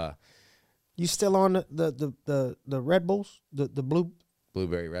 pizza. You still on the Red Bulls, the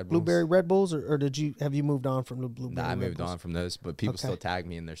blueberry Red Bulls? Blueberry Red Bulls, or have you moved on from the blueberry? Nah, I Red moved Bulls? on from those, but people still tag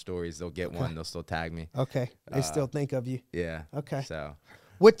me in their stories. They'll get one, they'll still tag me. Okay, they still think of you. Yeah. Okay. So,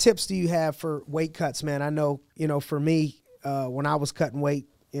 what tips do you have for weight cuts, man? I know, for me, when I was cutting weight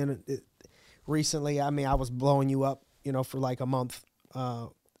recently, I mean, I was blowing you up, for like a month, and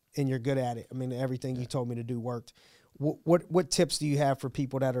you're good at it. I mean, everything you told me to do worked. What tips do you have for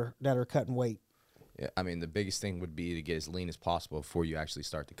people that are cutting weight? Yeah, I mean, the biggest thing would be to get as lean as possible before you actually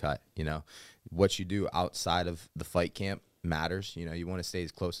start to cut. What you do outside of the fight camp matters. You want to stay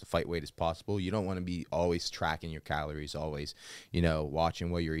as close to fight weight as possible. You don't want to be always tracking your calories, always,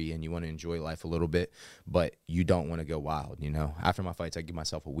 watching what you're eating. You want to enjoy life a little bit, but you don't want to go wild. After my fights, I give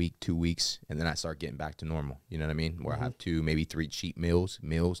myself a week, 2 weeks, and then I start getting back to normal. You know what I mean? Where I have 2, maybe 3 cheat meals,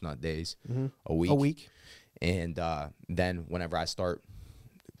 not days, a week. And then whenever I start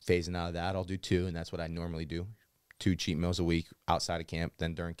phasing out of that, I'll do 2, and that's what I normally do. 2 cheat meals a week outside of camp,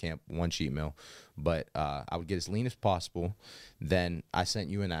 then during camp, 1 cheat meal. But I would get as lean as possible. Then I sent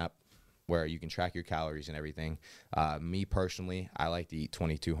you an app where you can track your calories and everything. Me personally, I like to eat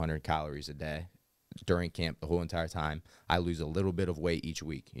 2,200 calories a day during camp the whole entire time. I lose a little bit of weight each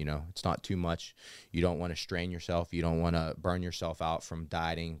week. It's not too much. You don't want to strain yourself. You don't want to burn yourself out from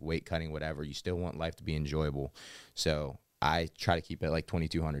dieting, weight cutting, whatever. You still want life to be enjoyable. So I try to keep it like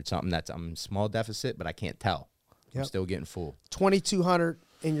 2,200, something that's I'm small deficit, but I can't tell. I'm still getting full. 2,200,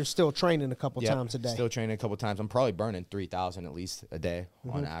 and you're still training a couple times a day. Still training a couple times. I'm probably burning 3,000 at least a day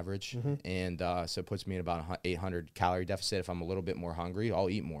on average, and so it puts me in about 800 calorie deficit. If I'm a little bit more hungry, I'll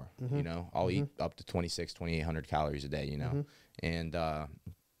eat more. I'll eat up to 2,800 calories a day. And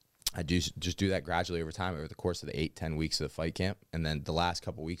I just do that gradually over time over the course of the 8-10 weeks of the fight camp, and then the last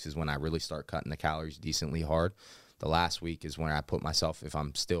couple weeks is when I really start cutting the calories decently hard. The last week is when I put myself, if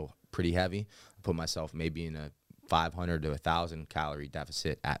I'm still pretty heavy, I put myself maybe in a 500 to 1,000 calorie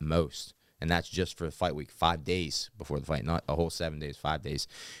deficit at most. And that's just for the fight week, 5 days before the fight, not a whole 7 days, 5 days.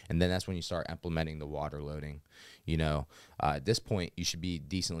 And then that's when you start implementing the water loading. At this point, you should be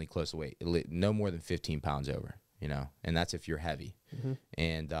decently close to weight, no more than 15 pounds over, and that's if you're heavy.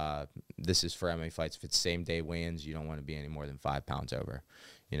 And this is for MMA fights. If it's same day weigh-ins, you don't want to be any more than 5 pounds over,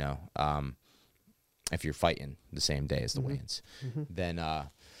 if you're fighting the same day as the weigh-ins. Then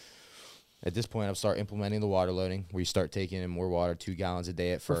at this point, I'll start implementing the water loading, where you start taking in more water, 2 gallons a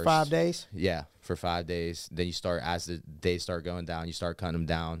day at first. For 5 days? Yeah, for 5 days. Then you start, as the days start going down, you start cutting them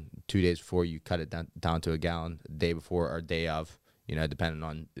down. 2 days before, you cut it down to a gallon. The day before or day of, depending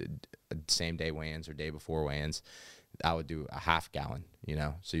on same day weigh-ins or day before weigh-ins, I would do a half gallon,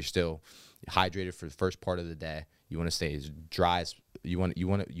 So you're still hydrated for the first part of the day. You want to stay as dry as you want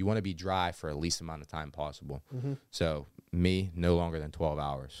to be dry for the least amount of time possible. So me, no longer than 12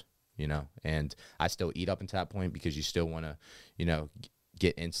 hours, and I still eat up until that point, because you still want to,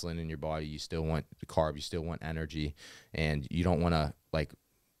 get insulin in your body. You still want the carb, you still want energy, and you don't want to like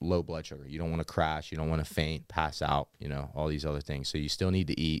low blood sugar. You don't want to crash. You don't want to faint, pass out, all these other things. So you still need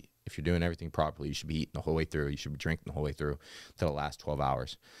to eat. If you're doing everything properly, you should be eating the whole way through. You should be drinking the whole way through to the last 12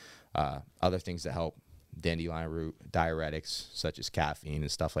 hours. Other things that help: dandelion root, diuretics such as caffeine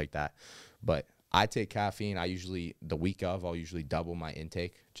and stuff like that. But I take caffeine. The week of, I'll usually double my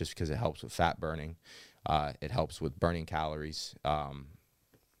intake, just because it helps with fat burning. It helps with burning calories.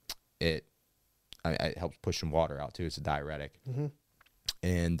 It helps push some water out too. It's a diuretic.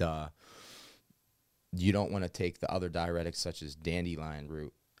 And you don't want to take the other diuretics such as dandelion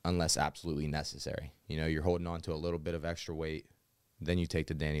root unless absolutely necessary. You're holding on to a little bit of extra weight, then you take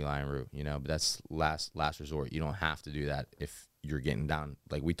the dandelion root, but that's last resort. You don't have to do that if you're getting down.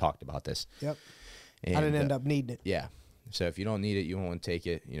 Like we talked about this. Yep. And I didn't end up needing it. Yeah. So if you don't need it, you won't take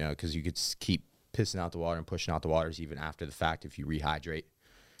it, because you could keep pissing out the water and pushing out the waters even after the fact if you rehydrate.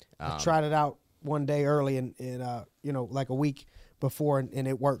 I tried it out one day early and you know, like a week before, and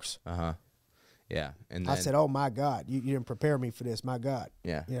it works. Yeah, and then, I said, "Oh my God, you didn't prepare me for this, my God."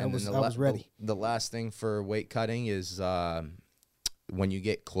 Yeah, and I was ready. The last thing for weight cutting is when you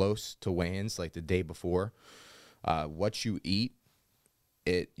get close to weigh-ins, like the day before, what you eat,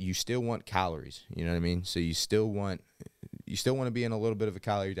 you still want calories. You know what I mean? So you still want to be in a little bit of a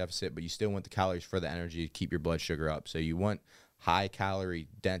calorie deficit, but you still want the calories for the energy to keep your blood sugar up. So you want high calorie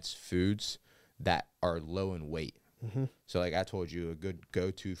dense foods that are low in weight. So like I told you, a good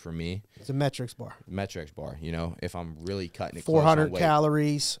go-to for me, it's a metrics bar. You know, if I'm really cutting it 400 close on weight,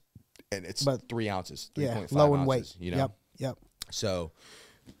 calories, and it's 3 ounces, 3.5 low in ounces, weight. you know. Yep. So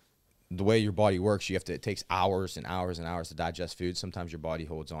the way your body works, it takes hours and hours and hours to digest food. Sometimes your body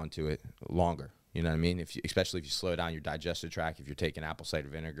holds on to it longer. You know what I mean? Especially if you slow down your digestive tract, if you're taking apple cider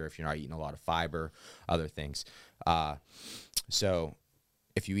vinegar, if you're not eating a lot of fiber, other things. So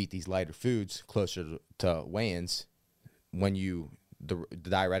if you eat these lighter foods closer to weigh-ins, when the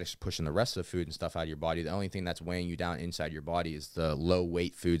diuretics are pushing the rest of the food and stuff out of your body, the only thing that's weighing you down inside your body is the low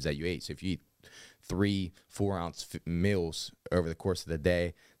weight foods that you ate. So if you eat 3-4 ounce meals over the course of the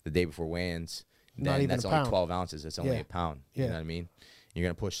day before weigh-ins, then that's only 12 ounces. It's only a pound. You know what I mean? You're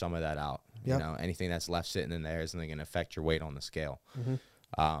going to push some of that out. You know, anything that's left sitting in there isn't going to affect your weight on the scale.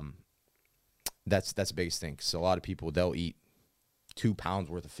 That's the biggest thing. So a lot of people, they'll eat 2 pounds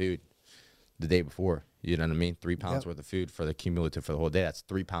worth of food the day before. You know what I mean? 3 pounds worth of food for the cumulative for the whole day. That's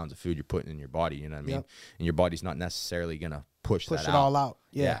 3 pounds of food you're putting in your body. You know what I mean? And your body's not necessarily going to push that out. Push it all out.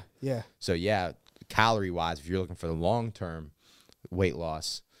 Yeah. So calorie wise, if you're looking for the long term weight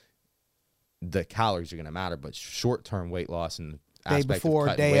loss, the calories are going to matter. But short term weight loss and day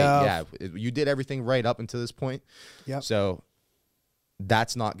before, day of, you did everything right up until this point. So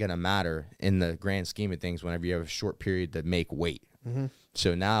that's not going to matter in the grand scheme of things whenever you have a short period to make weight.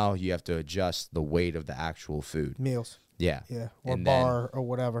 So now you have to adjust the weight of the actual food. Meals. Yeah. Or bar or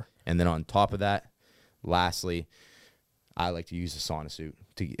whatever. And then on top of that, lastly, I like to use a sauna suit,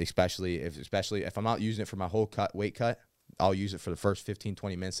 especially if I'm not using it for my whole weight cut. I'll use it for the first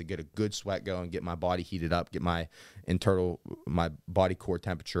 15-20 minutes to get a good sweat going, get my body heated up, get my body core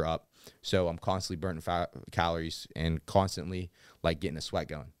temperature up. So I'm constantly burning calories and constantly like getting a sweat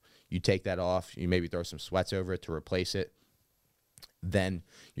going. You take that off, you maybe throw some sweats over it to replace it. Then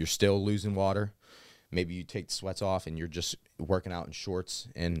you're still losing water. Maybe you take the sweats off and you're just working out in shorts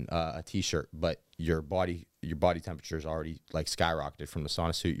and a t-shirt, but your body temperature is already like skyrocketed from the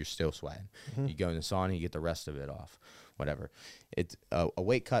sauna suit. You're still sweating. You go in the sauna, you get the rest of it off, whatever. It's a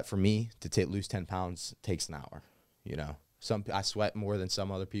weight cut for me to lose 10 pounds takes an hour. You know, I sweat more than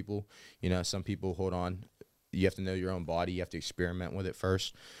some other people. You know, some people hold on. You have to know your own body. You have to experiment with it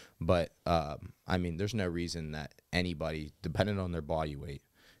first. But, I mean, there's no reason that anybody, depending on their body weight,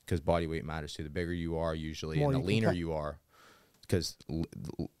 because body weight matters too. The bigger you are usually and the leaner you are, because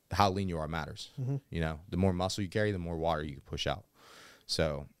how lean you are matters. You know, the more muscle you carry, the more water you can push out.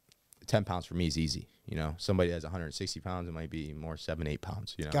 So 10 pounds for me is easy. You know, somebody that has 160 pounds, it might be more 7-8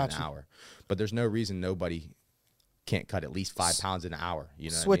 pounds, you know, in an hour. But there's no reason nobody can't cut at least 5 pounds in an hour. You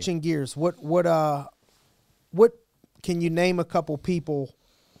know, switching gears. What can you name a couple people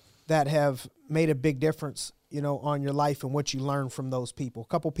that have made a big difference, you know, on your life and what you learned from those people? A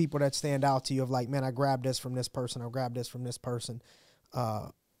couple people that stand out to you of like, man, I grabbed this from this person, I grabbed this from this person,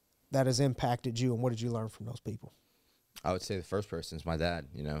 that has impacted you, and what did you learn from those people? I would say the first person is my dad.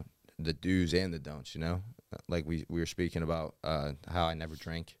 You know, the do's and the don'ts. You know, like we were speaking about how I never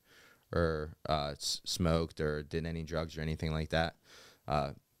drank or smoked or did any drugs or anything like that.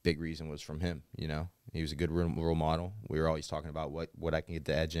 Big reason was from him. You know, he was a good role model. We were always talking about what I can get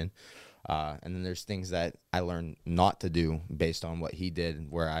the edge in. And then there's things that I learned not to do based on what he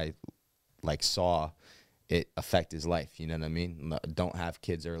did, where I like saw it affect his life. You know what I mean? Don't have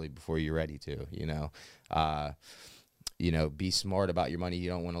kids early before you're ready to, you know, be smart about your money. You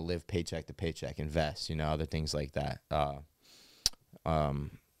don't want to live paycheck to paycheck, invest, you know, other things like that.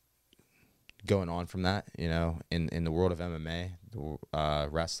 Going on from that, you know, in the world of MMA,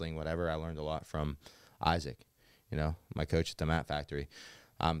 wrestling, whatever, I learned a lot from Isaac, you know, my coach at the Mat Factory.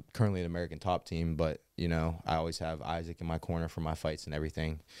 I'm currently an American Top Team, but, you know, I always have Isaac in my corner for my fights and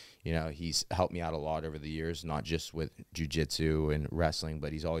everything. You know, he's helped me out a lot over the years, not just with jiu-jitsu and wrestling,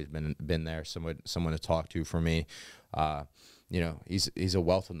 but he's always been there, someone to talk to for me. You know, he's a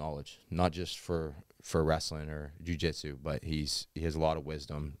wealth of knowledge, not just for wrestling or jiu-jitsu, but he has a lot of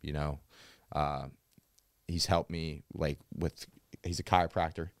wisdom, you know. He's helped me he's a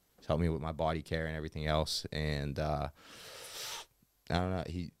chiropractor. He's helped me with my body care and everything else. And, I don't know,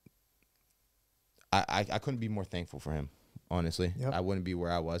 I couldn't be more thankful for him, honestly. Yep. I wouldn't be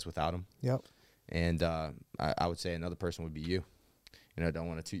where I was without him. Yep. And I would say another person would be you. You know, don't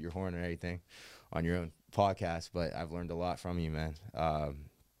want to toot your horn or anything on your own podcast, but I've learned a lot from you, man.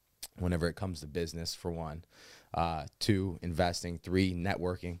 Whenever it comes to business, for one. 2, investing. 3,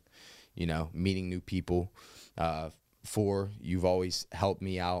 networking, you know, meeting new people. 4, you've always helped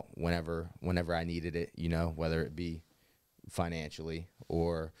me out whenever I needed it, you know, whether it be financially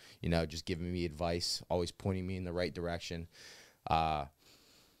or, you know, just giving me advice, always pointing me in the right direction. Yeah,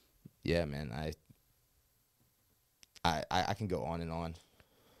 man, I can go on,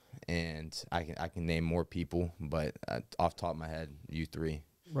 and I can name more people, but off the top of my head, you 3.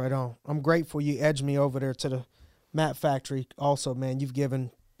 Right on. I'm grateful you edged me over there to the Mat Factory. Also, man, you've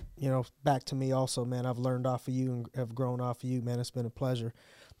given, you know, back to me also, man. I've learned off of you and have grown off of you, man. It's been a pleasure.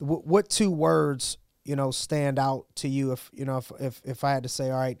 What 2 words, you know, stand out to you if I had to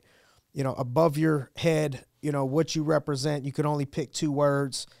say, all right, you know, above your head, you know, what you represent, you could only pick 2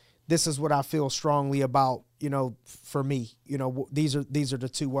 words. This is what I feel strongly about, you know, for me. You know, these are the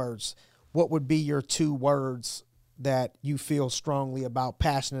 2 words. What would be your 2 words that you feel strongly about,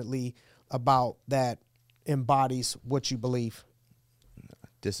 passionately about, that embodies what you believe?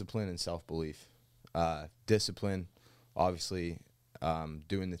 Discipline and self-belief. Discipline, obviously,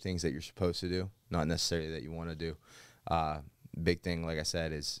 doing the things that you're supposed to do, not necessarily that you want to do. Big thing, like I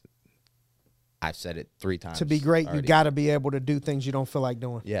said, is I've said it 3 times. To be great, already. you got to be able to do things you don't feel like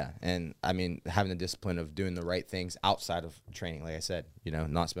doing. Yeah, and I mean, having the discipline of doing the right things outside of training, like I said, you know,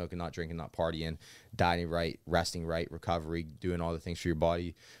 not smoking, not drinking, not partying, dieting right, resting right, recovery, doing all the things for your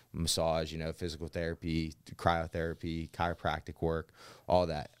body, massage, you know, physical therapy, cryotherapy, chiropractic work, all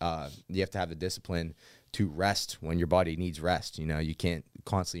that. You have to have the discipline to rest when your body needs rest. You know, you can't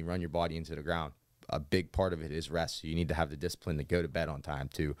constantly run your body into the ground. A big part of it is rest. So you need to have the discipline to go to bed on time,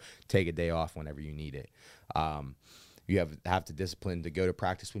 to take a day off whenever you need it. You have the discipline to go to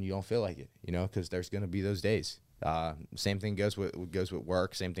practice when you don't feel like it, you know, because there's going to be those days. Same thing goes with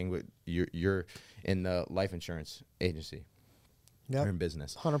work. Same thing with you're in the life insurance agency. Yep. Or in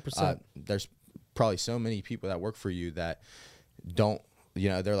business. 100%. There's probably so many people that work for you that don't, you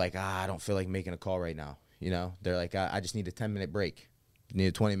know, they're like, I don't feel like making a call right now. You know, they're like, I just need a 10-minute break. Need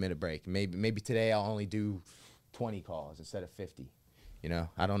a 20-minute break. Maybe today I'll only do 20 calls instead of 50. You know,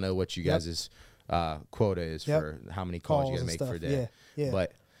 I don't know what you guys' quota is for how many calls you got to make for a day. Yeah.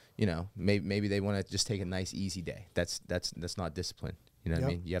 But, you know, maybe they want to just take a nice, easy day. That's not discipline. You know what I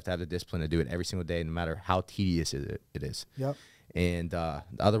mean? You have to have the discipline to do it every single day, no matter how tedious it is. Yep. And the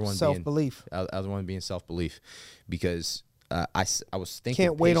other one self-belief. Other one being self-belief, because I was thinking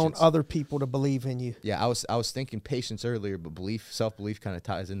can't wait on other people to believe in you. Yeah, I was thinking patience earlier, but self-belief kind of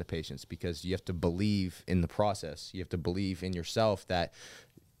ties into patience, because you have to believe in the process. You have to believe in yourself that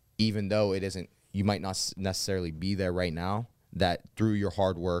even though it isn't, you might not necessarily be there right now, that through your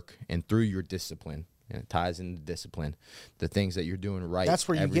hard work and through your discipline, and it ties into discipline, the things that you're doing right. That's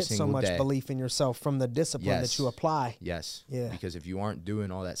where you get so much day. Belief in yourself, from the discipline that you apply. Yes. Yeah. Because if you aren't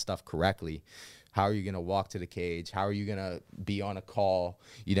doing all that stuff correctly, how are you going to walk to the cage? How are you going to be on a call,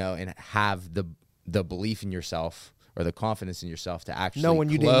 you know, and have the belief in yourself or the confidence in yourself to actually knowing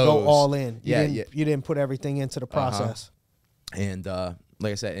you didn't go all in. You didn't put everything into the process. And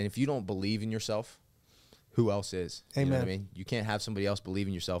like I said, and if you don't believe in yourself, who else is? Amen. You know what I mean? You can't have somebody else believe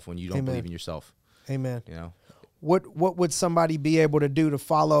in yourself when you don't believe in yourself. Amen. You know? What would somebody be able to do to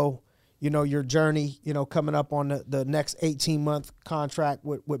follow, you know, your journey, you know, coming up on the next 18-month contract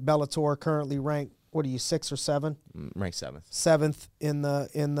with Bellator, currently ranked, what are you, 6 or 7? Ranked 7th. 7th in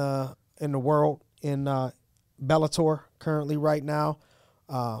the world in Bellator currently right now.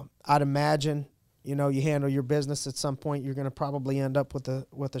 I'd imagine, you know, you handle your business at some point, you're going to probably end up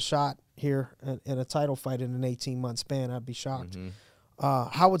with a shot here in a title fight in an 18-month span. I'd be shocked. Mm-hmm.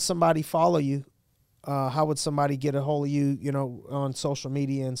 How would somebody follow you? How would somebody get a hold of you, you know, on social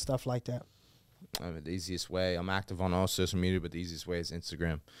media and stuff like that? The easiest way, I'm active on all social media, but the easiest way is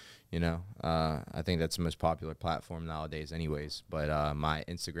Instagram. You know, I think that's the most popular platform nowadays anyways. But my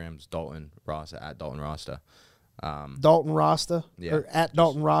Instagram's Dalton Rosta, at Dalton Rosta. Dalton Rosta? Yeah. Or at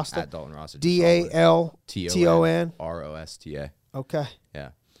Dalton Rosta? At Dalton Rosta. DALTON? ROSTA. Okay. Yeah.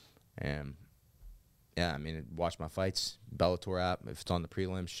 And yeah, I mean, watch my fights, Bellator app. If it's on the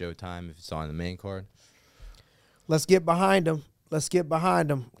prelims, Showtime. If it's on the main card. Let's get behind them.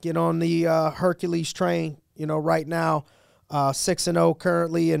 Get on the Hercules train. You know, right now, 6-0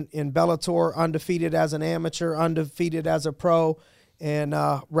 currently in Bellator, undefeated as an amateur, undefeated as a pro, and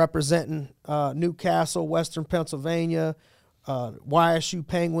representing Newcastle, Western Pennsylvania, YSU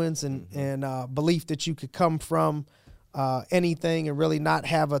Penguins, and belief that you could come from anything and really not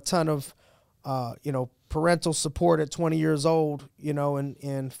have a ton of parental support at 20 years old,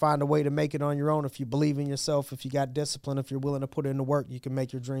 and find a way to make it on your own. If you believe in yourself, if you got discipline, if you're willing to put in the work, you can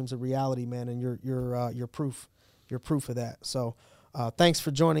make your dreams a reality, man. And you're proof. You're proof of that. So thanks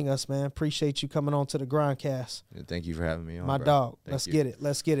for joining us, man. Appreciate you coming on to the GRINDcast. Yeah, thank you for having me on, my bro. dog. Let's get it.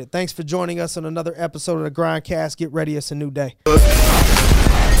 Let's get it. Thanks for joining us on another episode of the GRINDcast. Get ready. It's a new day.